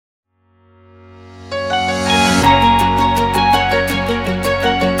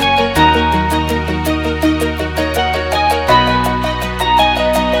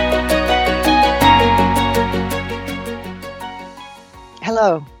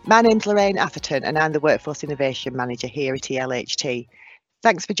My name's Lorraine Atherton and I'm the Workforce Innovation Manager here at ELHT.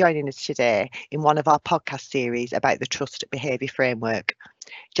 Thanks for joining us today in one of our podcast series about the Trust Behaviour Framework.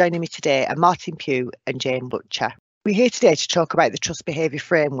 Joining me today are Martyn Pugh and Jane Butcher. We're here today to talk about the Trust Behaviour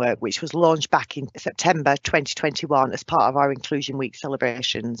Framework, which was launched back in September 2021 as part of our Inclusion Week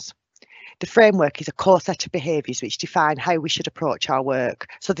celebrations. The framework is a core set of behaviours which define how we should approach our work.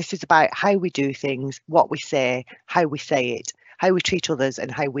 So this is about how we do things, what we say, how we say it, how we treat others and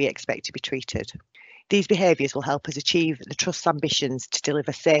how we expect to be treated. These behaviours will help us achieve the Trust's ambitions to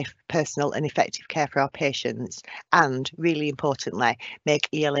deliver safe, personal and effective care for our patients and, really importantly, make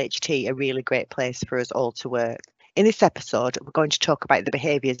ELHT a really great place for us all to work. In this episode, we're going to talk about the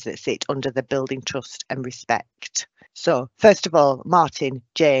behaviours that sit under the building trust and respect. So, first of all, Martyn,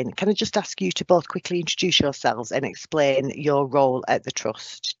 Jane, can I just ask you to both quickly introduce yourselves and explain your role at the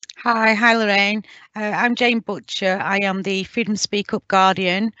Trust? Hi Lorraine. I'm Jane Butcher. I am the Freedom Speak Up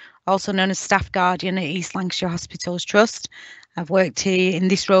Guardian, also known as Staff Guardian at East Lancashire Hospitals Trust. I've worked here in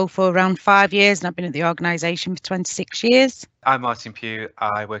this role for around 5 years and I've been at the organisation for 26 years. I'm Martyn Pugh.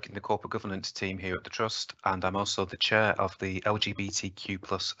 I work in the corporate governance team here at the Trust and I'm also the chair of the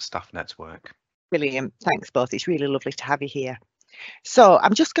LGBTQ+ staff network. Brilliant. Thanks both. It's really lovely to have you here. So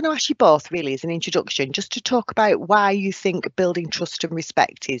I'm just going to ask you both really as an introduction just to talk about why you think building trust and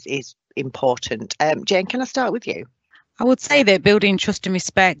respect is important. Jane, can I start with you? I would say that building trust and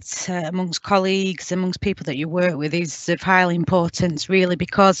respect amongst colleagues, amongst people that you work with is of high importance really,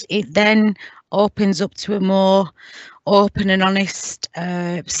 because it then opens up to a more open and honest,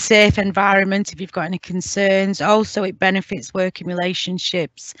 safe environment if you've got any concerns. Also, it benefits working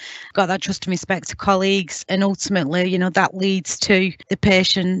relationships, got that trust and respect to colleagues, and ultimately, that leads to the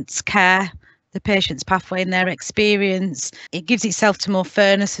patient's care, the patient's pathway and their experience. It gives itself to more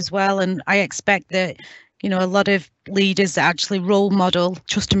fairness as well, and I expect that a lot of leaders that actually role model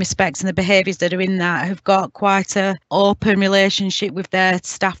trust and respect and the behaviours that are in that have got quite a open relationship with their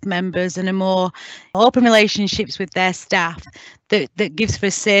staff members and a more open relationships with their staff that gives for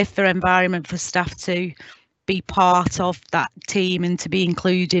a safer environment for staff to be part of that team and to be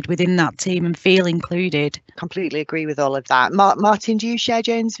included within that team and feel included. Completely agree with all of that. Martyn, do you share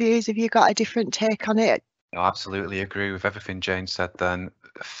Jane's views? Have you got a different take on it? I absolutely agree with everything Jane said then.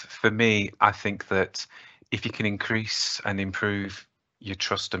 For me, I think that if you can increase and improve your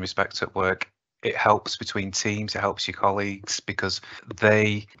trust and respect at work, it helps between teams, it helps your colleagues because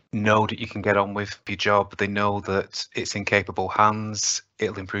they know that you can get on with your job. They know that it's in capable hands.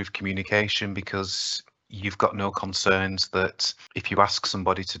 It'll improve communication because you've got no concerns that if you ask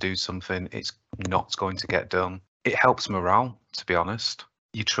somebody to do something, it's not going to get done. It helps morale, to be honest.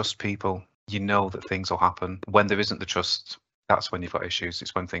 You trust people. You know that things will happen. When there isn't the trust, that's when you've got issues.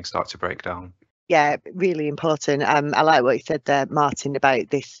 It's when things start to break down. Yeah, really important. I like what you said there, Martyn, about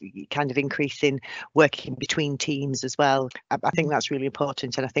this kind of increasing working between teams as well. I think that's really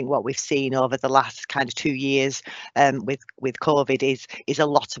important, and I think what we've seen over the last kind of 2 years with COVID is a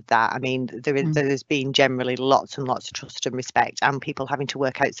lot of that. I mean, there's been generally lots and lots of trust and respect, and people having to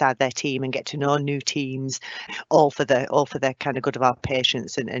work outside their team and get to know new teams, all for the kind of good of our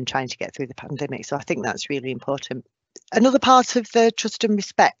patients and trying to get through the pandemic. So I think that's really important. Another part of the trust and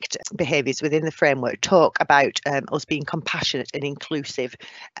respect behaviours within the framework talk about us being compassionate and inclusive,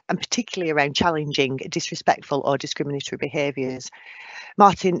 and particularly around challenging disrespectful or discriminatory behaviours.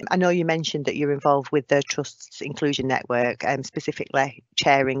 Martyn, I know you mentioned that you're involved with the Trust's Inclusion Network, specifically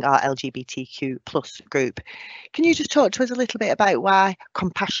chairing our LGBTQ+ group. Can you just talk to us a little bit about why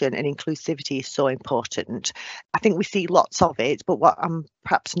compassion and inclusivity is so important? I think we see lots of it, but what I'm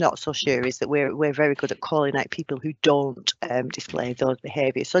perhaps not so sure is that we're very good at calling out people who don't display those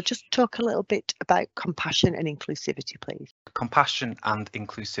behaviours. So just talk a little bit about compassion and inclusivity, please. Compassion and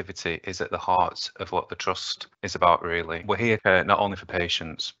inclusivity is at the heart of what the Trust is about, really. We're here not only for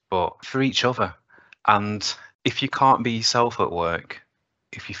patients, but for each other. And if you can't be yourself at work,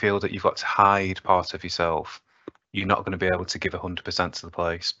 if you feel that you've got to hide part of yourself, you're not going to be able to give 100% to the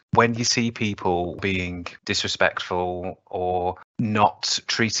place. When you see people being disrespectful or not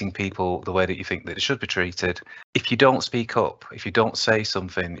treating people the way that you think that they should be treated, if you don't speak up, if you don't say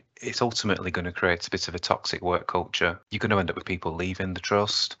something, it's ultimately going to create a bit of a toxic work culture. You're going to end up with people leaving the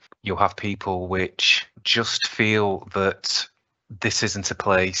Trust. You'll have people which just feel that this isn't a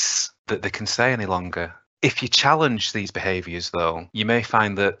place that they can stay any longer. If you challenge these behaviours, though, you may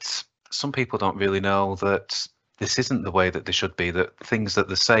find that some people don't really know that this isn't the way that they should be, that things that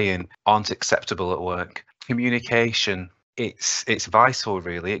they're saying aren't acceptable at work. Communication, it's vital,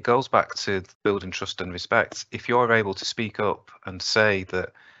 really. It goes back to building trust and respect. If you're able to speak up and say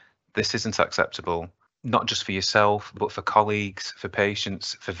that this isn't acceptable, not just for yourself, but for colleagues, for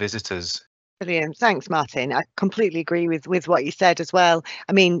patients, for visitors. Brilliant. Thanks, Martyn. I completely agree with what you said as well.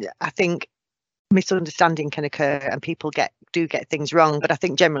 I mean, I think misunderstanding can occur and people do get things wrong, but I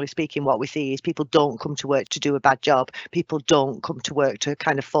think generally speaking what we see is people don't come to work to do a bad job. People don't come to work to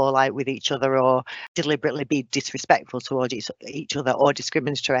kind of fall out with each other or deliberately be disrespectful towards each other or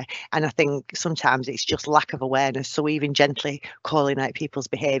discriminatory, and I think sometimes it's just lack of awareness. So even gently calling out people's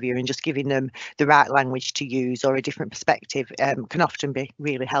behaviour and just giving them the right language to use or a different perspective can often be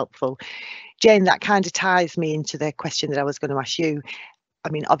really helpful. Jane, that kind of ties me into the question that I was going to ask you. I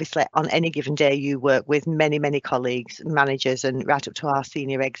mean, obviously, on any given day, you work with many, many colleagues, managers, and right up to our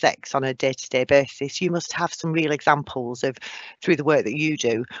senior execs on a day-to-day basis. You must have some real examples of, through the work that you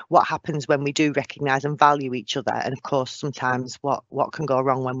do, what happens when we do recognise and value each other, and of course, sometimes what can go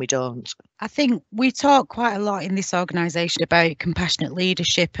wrong when we don't. I think we talk quite a lot in this organisation about compassionate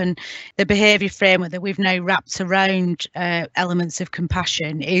leadership, and the behaviour framework that we've now wrapped around elements of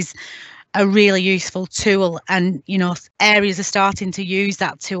compassion is a really useful tool, and areas are starting to use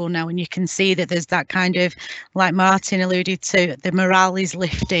that tool now, and you can see that there's that kind of, like Martyn alluded to, the morale is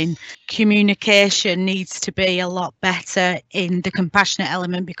lifting. Communication needs to be a lot better in the compassionate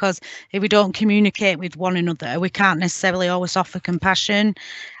element, because if we don't communicate with one another, we can't necessarily always offer compassion.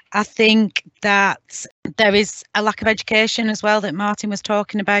 I think that there is a lack of education as well that Martyn was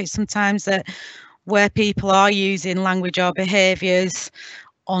talking about sometimes, that where people are using language or behaviours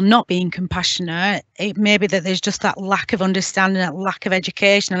or not being compassionate, it may be that there's just that lack of understanding, that lack of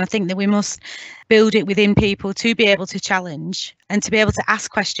education. And I think that we must build it within people to be able to challenge and to be able to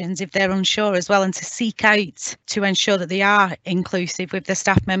ask questions if they're unsure as well, and to seek out to ensure that they are inclusive with their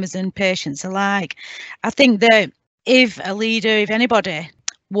staff members and patients alike. I think that if a leader, if anybody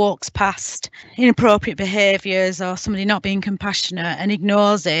walks past inappropriate behaviours or somebody not being compassionate and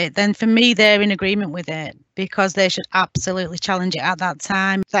ignores it, then for me they're in agreement with it, because they should absolutely challenge it at that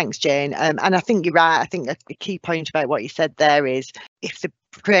time. Thanks, Jane. And I think you're right. I think a key point about what you said there is, if the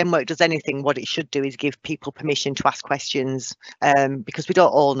framework does anything, what it should do is give people permission to ask questions, because we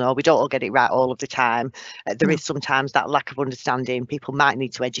don't all know, we don't all get it right all of the time. There is sometimes that lack of understanding. People might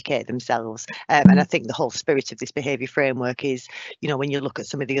need to educate themselves, and I think the whole spirit of this behaviour framework is, when you look at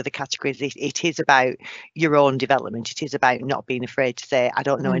some of the other categories, it is about your own development. It is about not being afraid to say, I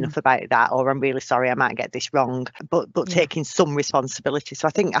don't know enough about that, or I'm really sorry, I might get this wrong, but taking some responsibility. So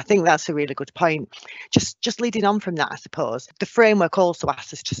I think that's a really good point. Just leading on from that, I suppose the framework also asks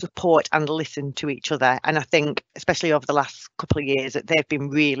us to support and listen to each other, and I think especially over the last couple of years that they've been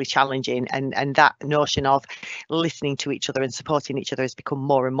really challenging, and that notion of listening to each other and supporting each other has become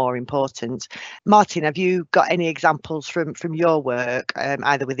more and more important. Martyn, have you got any examples from your work,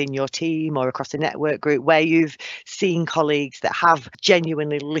 either within your team or across a network group, where you've seen colleagues that have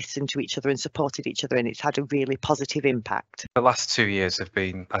genuinely listened to each other and supported each other and it's had a really positive impact? The last 2 years have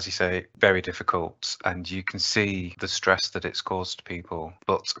been, as you say, very difficult, and you can see the stress that it's caused people.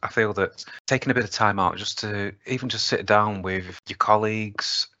 But I feel that taking a bit of time out just to even just sit down with your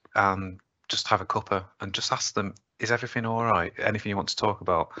colleagues and just have a cuppa and just ask them, is everything all right? Anything you want to talk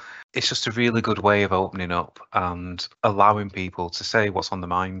about? It's just a really good way of opening up and allowing people to say what's on their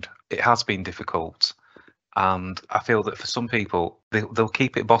mind. It has been difficult. And I feel that for some people, they'll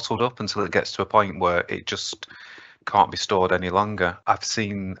keep it bottled up until it gets to a point where it just can't be stored any longer. I've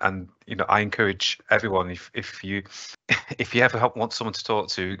seen, and I encourage everyone, if you ever want someone to talk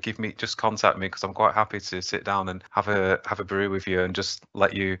to, just contact me, because I'm quite happy to sit down and have a brew with you and just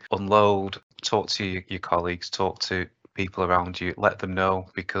let you unload, talk to your colleagues, talk to people around you, let them know,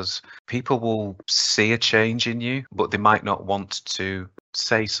 because people will see a change in you, but they might not want to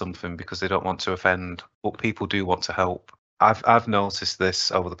say something because they don't want to offend, but people do want to help. I've noticed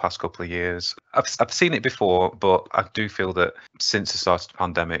this over the past couple of years. I've seen it before, but I do feel that since the start of the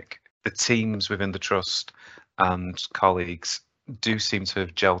pandemic, the teams within the trust and colleagues do seem to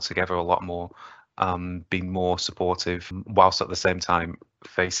have gelled together a lot more, been more supportive, whilst at the same time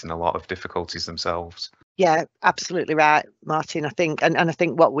facing a lot of difficulties themselves. Yeah, absolutely right, Martyn. I think, and I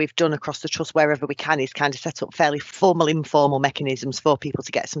think what we've done across the trust wherever we can is kind of set up fairly formal, informal mechanisms for people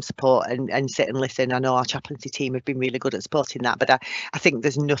to get some support and sit and listen. I know our chaplaincy team have been really good at supporting that, but I think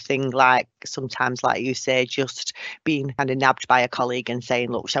there's nothing like, sometimes, like you say, just being kind of nabbed by a colleague and saying,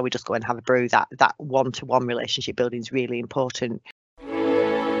 look, shall we just go and have a brew? That one-to-one relationship building is really important.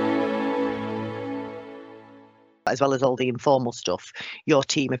 As well as all the informal stuff, your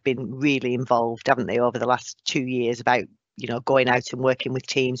team have been really involved, haven't they, over the last 2 years, about going out and working with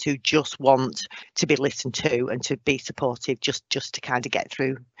teams who just want to be listened to and to be supportive, just to kind of get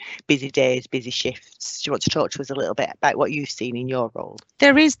through busy days, busy shifts. Do you want to talk to us a little bit about what you've seen in your role?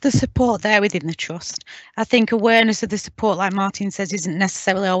 There is the support there within the trust. I think awareness of the support, like Martyn says, isn't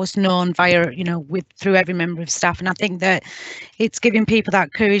necessarily always known via, through every member of staff. And I think that it's giving people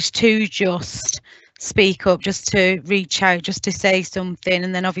that courage to just speak up, just to reach out, just to say something,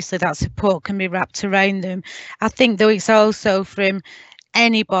 and then obviously that support can be wrapped around them. I think though it's also from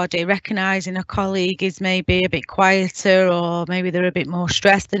anybody recognising a colleague is maybe a bit quieter, or maybe they're a bit more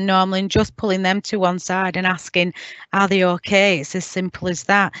stressed than normal, and just pulling them to one side and asking, are they okay? It's as simple as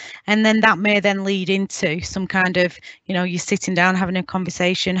that. And then that may then lead into some kind of, you're sitting down, having a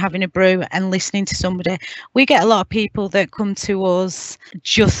conversation, having a brew and listening to somebody. We get a lot of people that come to us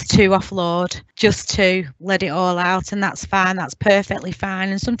just to offload, just to let it all out, and that's fine, that's perfectly fine.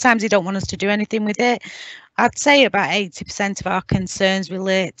 And sometimes they don't want us to do anything with it. I'd say about 80% of our concerns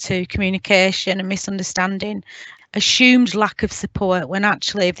relate to communication and misunderstanding, assumed lack of support, when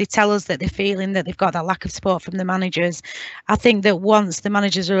actually if they tell us that they're feeling that they've got that lack of support from the managers, I think that once the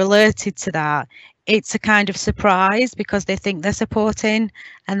managers are alerted to that, it's a kind of surprise because they think they're supporting,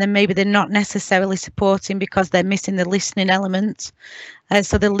 and then maybe they're not necessarily supporting because they're missing the listening element.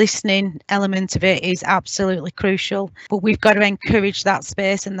 So the listening element of it is absolutely crucial, but we've got to encourage that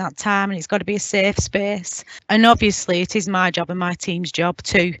space and that time, and it's got to be a safe space. And obviously it is my job and my team's job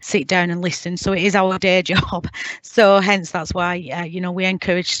to sit down and listen, so it is our day job. So hence that's why we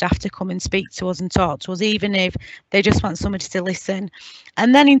encourage staff to come and speak to us and talk to us, even if they just want somebody to listen.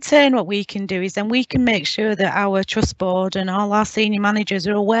 And then in turn what we can do is then we can make sure that our trust board and all our senior managers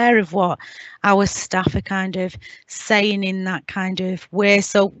are aware of what our staff are kind of saying in that kind of way.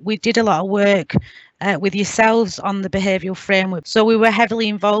 So we did a lot of work with yourselves on the behavioural framework. So we were heavily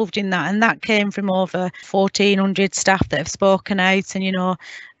involved in that, and that came from over 1,400 staff that have spoken out. And,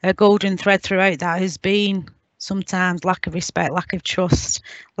 a golden thread throughout that has been sometimes lack of respect, lack of trust,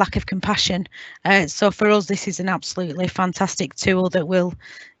 lack of compassion. So for us, this is an absolutely fantastic tool that will,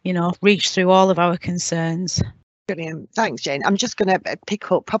 reach through all of our concerns. Brilliant. Thanks, Jane. I'm just going to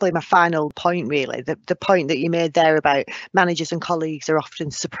pick up probably my final point, really, the point that you made there about managers and colleagues are often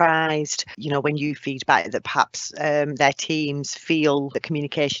surprised, when you feedback that perhaps their teams feel that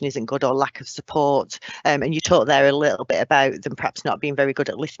communication isn't good or lack of support. And you talked there a little bit about them perhaps not being very good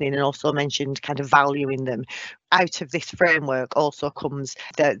at listening, and also mentioned kind of valuing them. Out of this framework also comes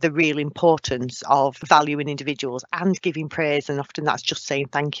the real importance of valuing individuals and giving praise, and often that's just saying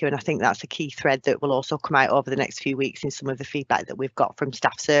thank you. And I think that's a key thread that will also come out over the next few weeks in some of the feedback that we've got from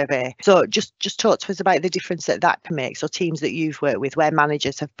staff survey. So just talk to us about the difference that can make. So teams that you've worked with where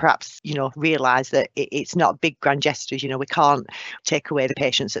managers have perhaps realised that it's not big grand gestures, we can't take away the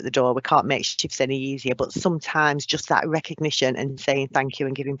patients at the door, we can't make shifts any easier, but sometimes just that recognition and saying thank you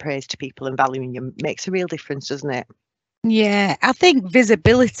and giving praise to people and valuing them makes a real difference, doesn't it? Yeah, I think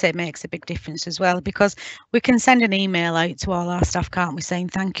visibility makes a big difference as well, because we can send an email out to all our staff, can't we, saying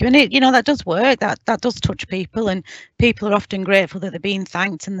thank you, and it, that does work, that does touch people, and people are often grateful that they're being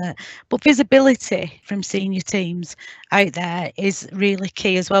thanked, but visibility from senior teams out there is really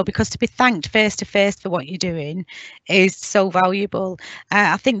key as well, because to be thanked face to face for what you're doing is so valuable.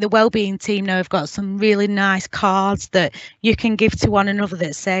 I think the wellbeing team now have got some really nice cards that you can give to one another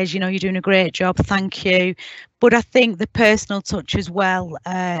that says, you're doing a great job, thank you. But I think the personal touch as well,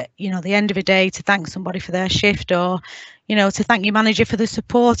 the end of a day, to thank somebody for their shift, or, to thank your manager for the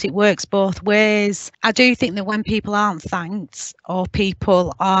support, it works both ways. I do think that when people aren't thanked or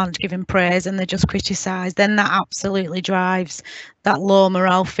people aren't given praise and they're just criticised, then that absolutely drives that low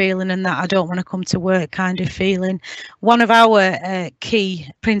morale feeling and that I don't want to come to work kind of feeling. One of our key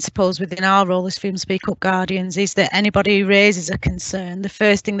principles within our role as Freedom Speak Up Guardians is that anybody who raises a concern, the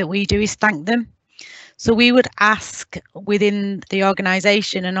first thing that we do is thank them. So we would ask within the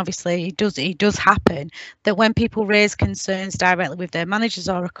organisation, and obviously it does happen, that when people raise concerns directly with their managers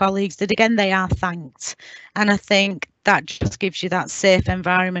or colleagues, that again they are thanked. And I think that just gives you that safe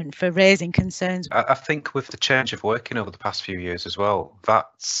environment for raising concerns. I think with the change of working over the past few years as well,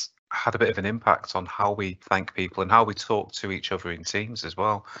 that's had a bit of an impact on how we thank people and how we talk to each other in teams as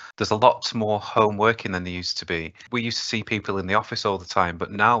well. There's a lot more home working than there used to be. We used to see people in the office all the time,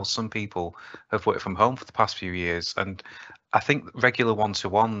 but now some people have worked from home for the past few years. And I think regular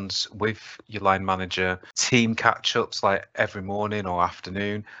one-to-ones with your line manager, team catch-ups like every morning or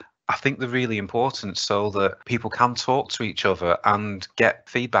afternoon, I think they're really important so that people can talk to each other and get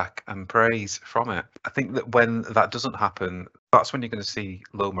feedback and praise from it. I think that when that doesn't happen, that's when you're going to see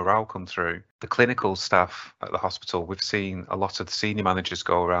low morale come through. The clinical staff at the hospital, we've seen a lot of the senior managers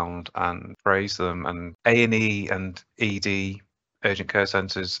go around and praise them, and A&E and ED, urgent care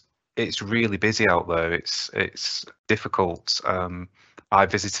centres, it's really busy out there. It's difficult. I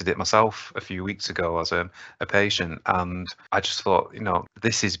visited it myself a few weeks ago as a patient, and I just thought,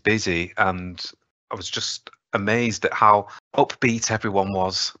 this is busy, and I was just amazed at how upbeat everyone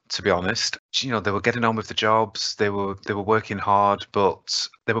was, to be honest. They were getting on with the jobs, they were working hard, but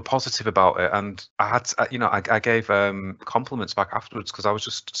they were positive about it. And I gave compliments back afterwards, because I was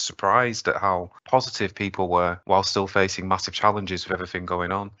just surprised at how positive people were while still facing massive challenges with everything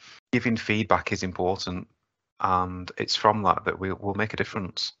going on. Giving feedback is important, and it's from that we'll make a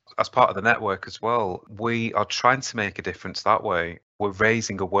difference. As part of the network as well, we are trying to make a difference that way. We're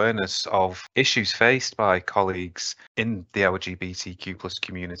raising awareness of issues faced by colleagues in the LGBTQ plus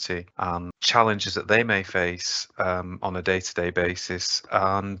community and challenges that they may face on a day-to-day basis.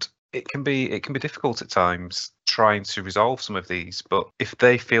 And it can be difficult at times trying to resolve some of these, but if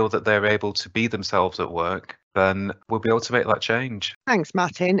they feel that they're able to be themselves at work, then we'll be able to make that change. Thanks,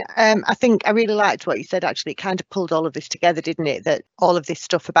 Martyn. I think I really liked what you said, actually. It kind of pulled all of this together, didn't it? That all of this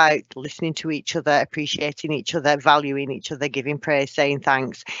stuff about listening to each other, appreciating each other, valuing each other, giving praise, saying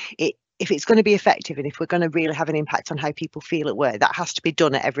thanks, if it's going to be effective and if we're going to really have an impact on how people feel at work, that has to be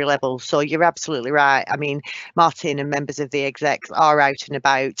done at every level. So you're absolutely right. I mean, Martyn and members of the execs are out and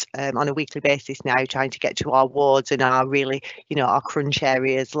about on a weekly basis now, trying to get to our wards and our really, our crunch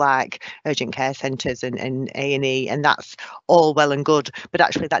areas like urgent care centres and A&E, and that's all well and good. But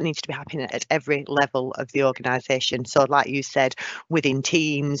actually that needs to be happening at every level of the organisation. So like you said, within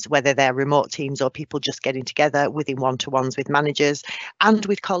teams, whether they're remote teams or people just getting together, within one-to-ones with managers and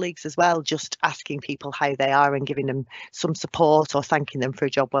with colleagues as well, just asking people how they are and giving them some support or thanking them for a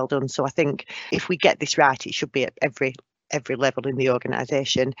job well done. So I think if we get this right, it should be at every level in the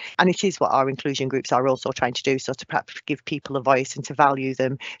organisation, and it is what our inclusion groups are also trying to do, so to perhaps give people a voice and to value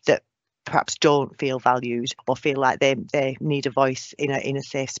them that perhaps don't feel valued or feel like they need a voice in a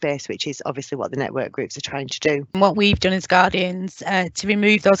safe space, which is obviously what the network groups are trying to do. What we've done as Guardians to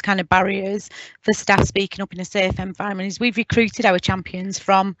remove those kind of barriers for staff speaking up in a safe environment is we've recruited our champions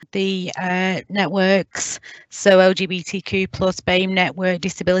from the networks, so LGBTQ plus, BAME network,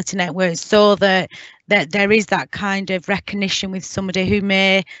 disability network, so that there is that kind of recognition with somebody who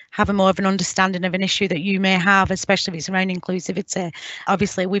may have a more of an understanding of an issue that you may have, especially if it's around inclusivity.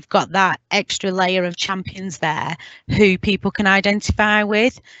 Obviously, we've got that extra layer of champions there who people can identify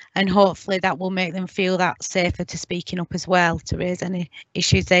with, and hopefully that will make them feel that safer to speaking up as well, to raise any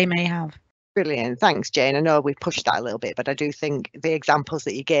issues they may have. Brilliant. Thanks, Jane. I know we pushed that a little bit, but I do think the examples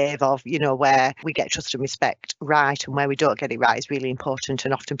that you gave of, where we get trust and respect right and where we don't get it right is really important.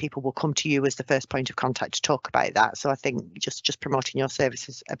 And often people will come to you as the first point of contact to talk about that. So I think just promoting your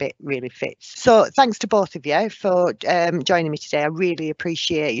services a bit really fits. So thanks to both of you for joining me today. I really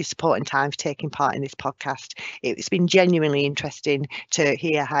appreciate your support and time for taking part in this podcast. It's been genuinely interesting to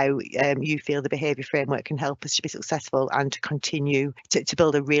hear how you feel the behaviour framework can help us to be successful and to continue to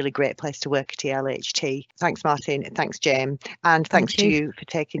build a really great place to work at LHT. Thanks, Martyn. Thanks, Jane. And thanks to you for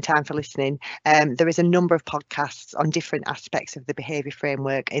taking time for listening. There is a number of podcasts on different aspects of the behaviour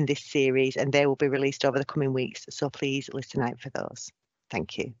framework in this series, and they will be released over the coming weeks. So please listen out for those.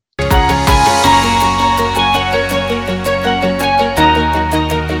 Thank you.